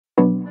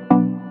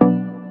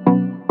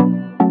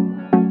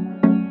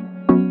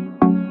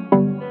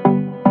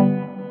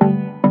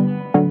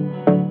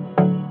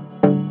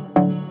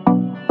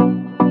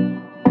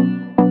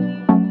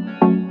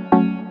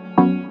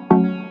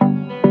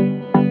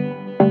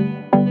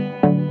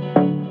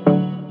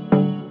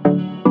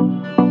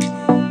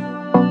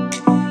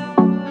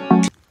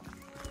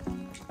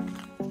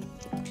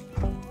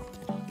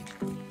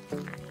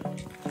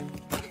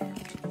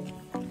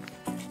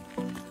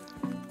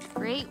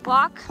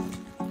walk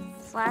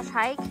slash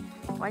hike.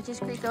 Whychus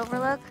Creek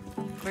Overlook,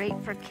 great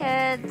for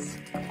kids,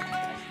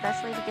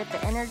 especially to get the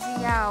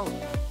energy out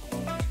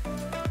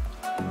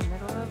in the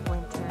middle of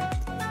winter.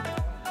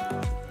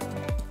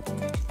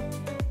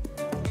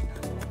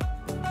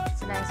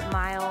 It's a nice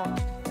mile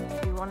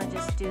if you want to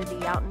just do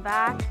the out and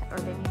back, or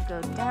then you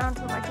go down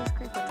to Whychus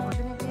Creek, which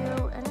we're going to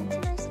do, and it's a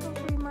nice little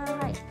 3-mile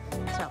hike.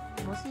 So,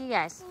 we'll see you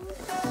guys.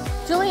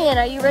 Julian,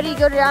 are you ready to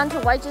go down to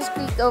Whychus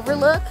Creek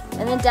Overlook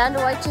and then down to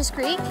Whychus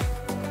Creek?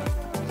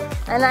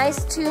 A nice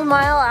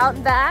 2-mile out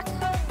and back.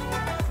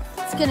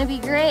 It's gonna be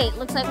great.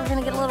 Looks like we're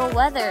gonna get a little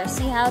weather.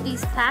 See how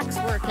these packs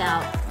work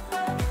out.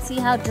 See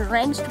how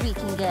drenched we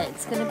can get.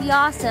 It's gonna be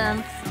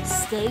awesome.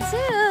 Stay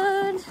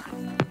tuned.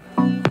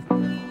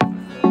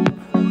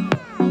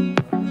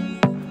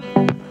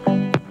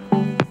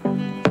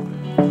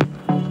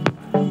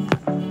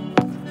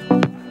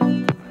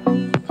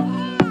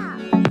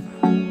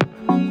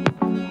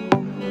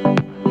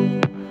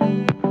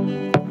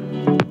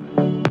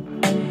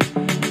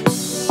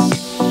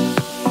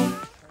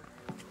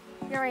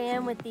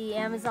 With the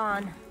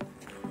Amazon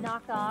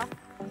knockoff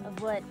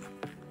of what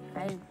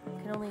I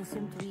can only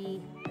assume to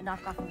be the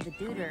knockoff of the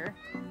Deuter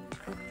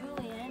with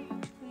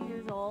Julian, 2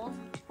 years old,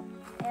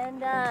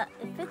 and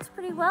it fits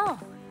pretty well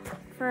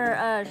for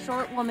a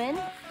short woman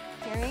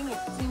carrying. It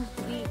seems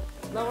to be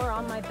lower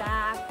on my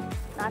back,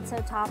 not so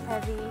top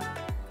heavy,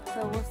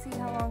 so we'll see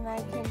how long I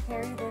can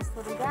carry this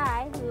little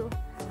guy who is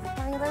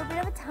having a little bit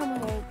of a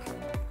tummy ache,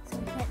 so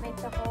we can't make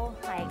the whole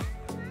hike.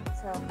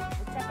 So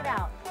we'll check it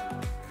out.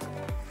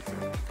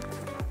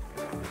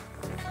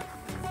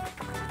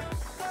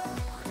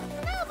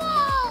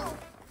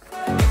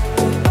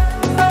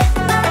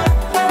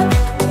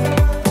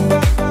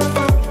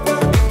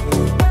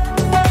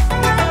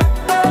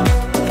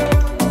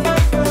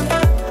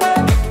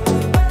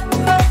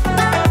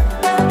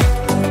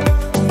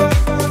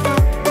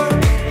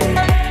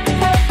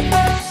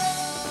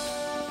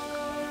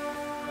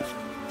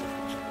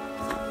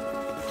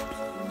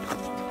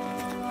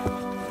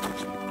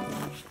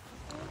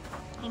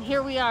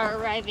 Here we are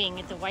arriving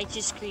at the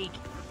Whychus Creek,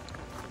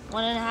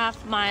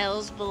 1.5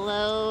 miles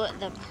below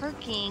the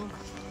parking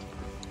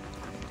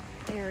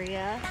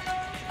area.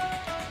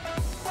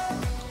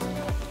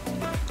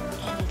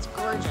 And it's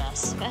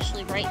gorgeous,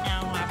 especially right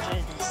now after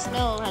the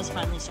snow has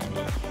finally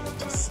started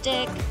to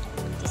stick.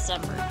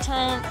 December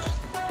 10th,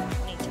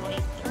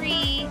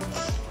 2023.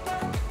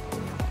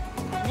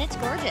 And it's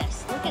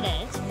gorgeous. Look at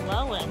it, it's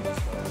glowing.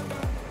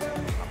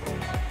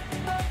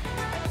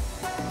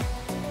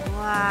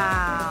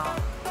 Wow.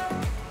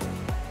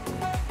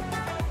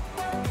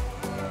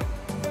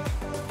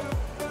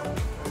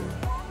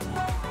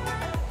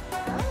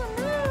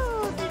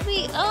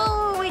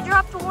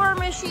 Dropped the war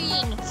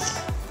machine.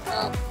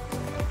 Oh.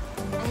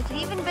 And you can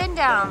even bend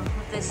down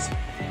with this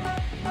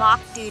mock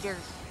Deuter.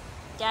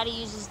 Daddy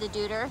uses the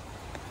Deuter.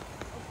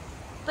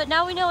 But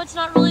now we know it's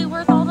not really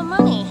worth all the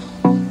money.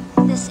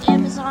 This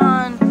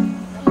Amazon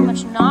pretty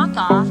much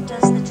knockoff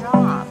does the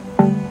job.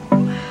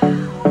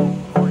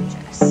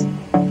 Gorgeous.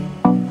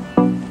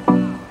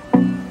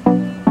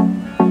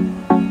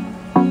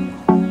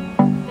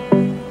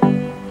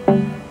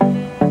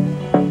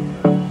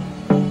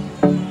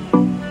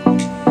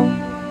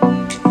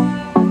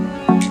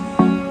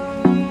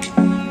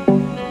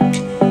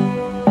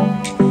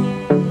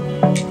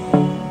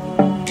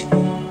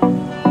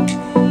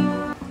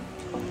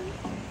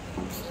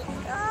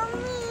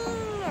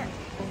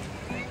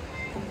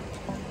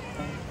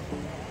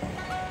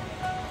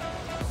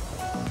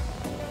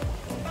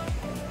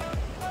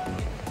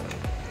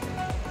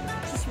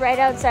 Right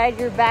outside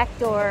your back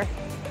door,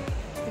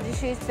 the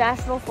Deschutes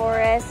National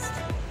Forest,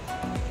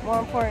 more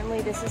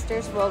importantly the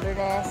Sisters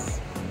Wilderness.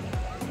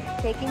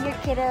 Taking your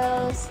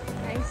kiddos,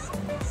 nice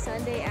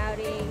Sunday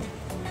outing.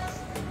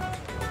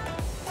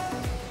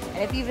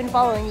 And if you've been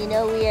following, you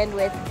know we end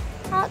with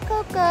hot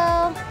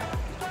cocoa.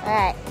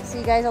 Alright, see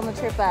you guys on the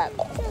trip up.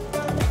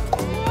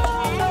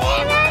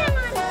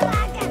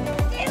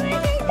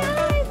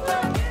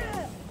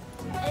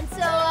 And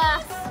so,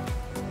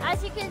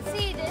 as you can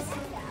see, this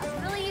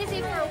really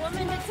easy for a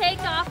woman to take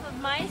off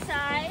of my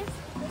size.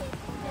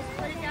 Just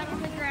put it down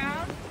on the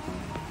ground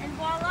and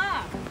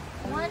voila.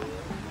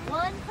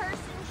 One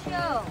person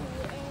show.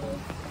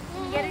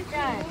 And get it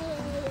done.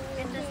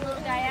 Get this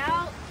little guy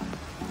out.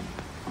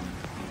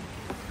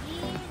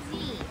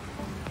 Easy.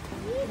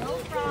 No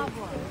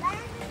problem.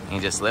 He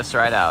just lifts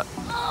right out.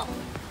 Oh.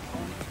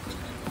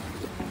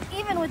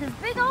 Even with his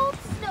big old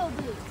snow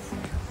boots.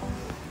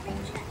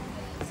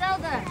 So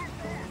the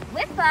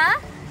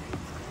Whippa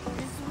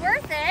is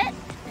worth it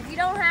if you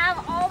don't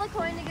have all the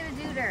coin to get a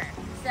Deuter.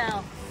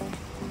 So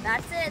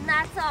that's it and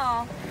that's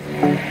all.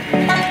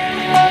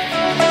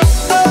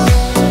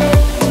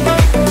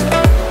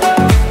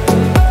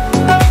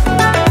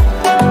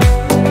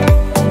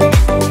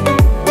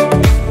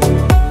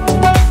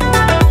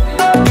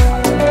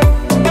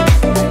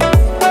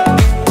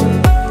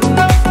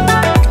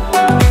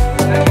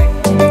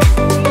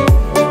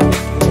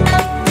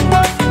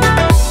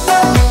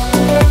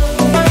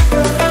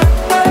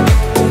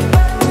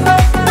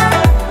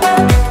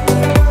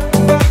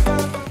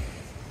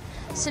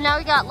 now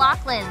we got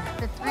Lachlan,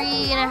 the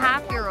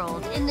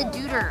 3.5-year-old, in the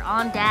Deuter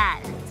on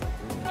Dad.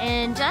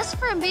 And just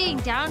from being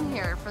down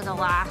here for the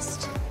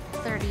last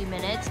 30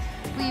 minutes,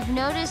 we've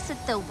noticed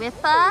that the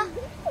Whychus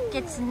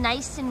gets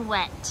nice and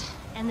wet,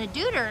 and the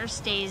Deuter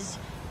stays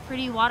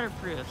pretty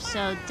waterproof.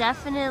 So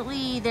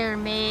definitely they're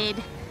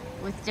made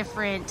with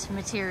different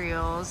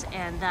materials,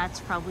 and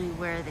that's probably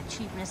where the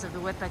cheapness of the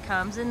Whychus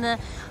comes, and the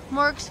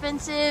more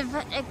expensive,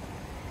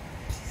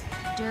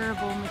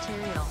 durable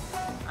material.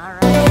 All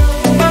right.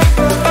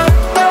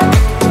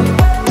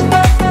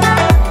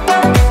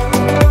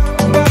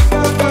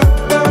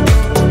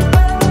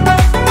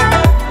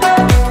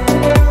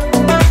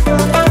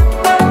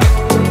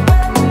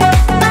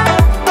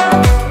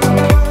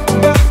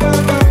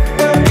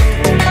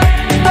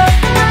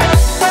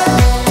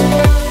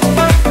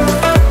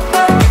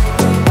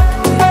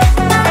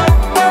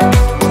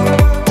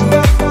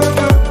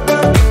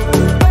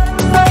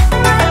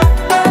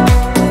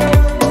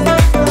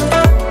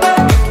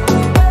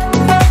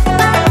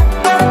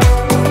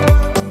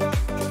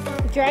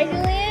 Dry,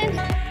 Julian?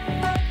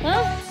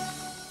 Huh?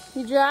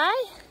 You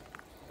dry?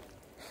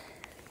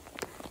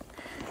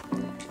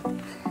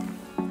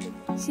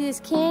 See this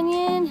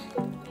canyon?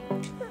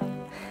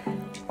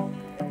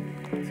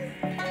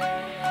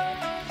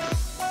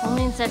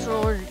 Only in Central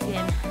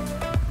Oregon.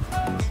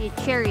 See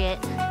a chariot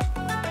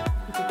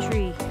with a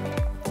tree.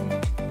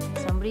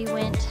 Somebody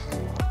went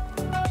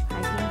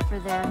hiking for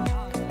their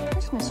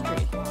Christmas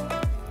tree.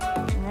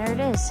 And there it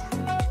is.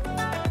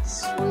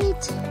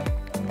 Sweet.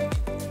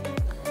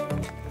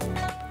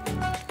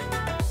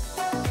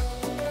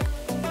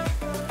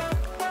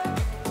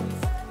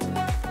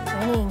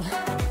 Raining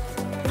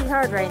pretty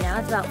hard right now.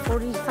 It's about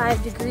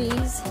 45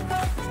 degrees.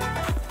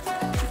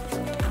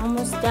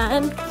 Almost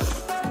done.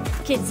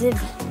 Kids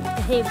have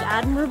behaved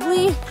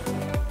admirably,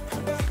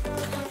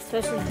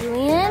 especially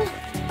Julian.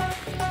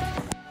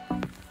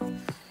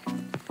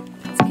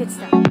 It's good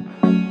stuff.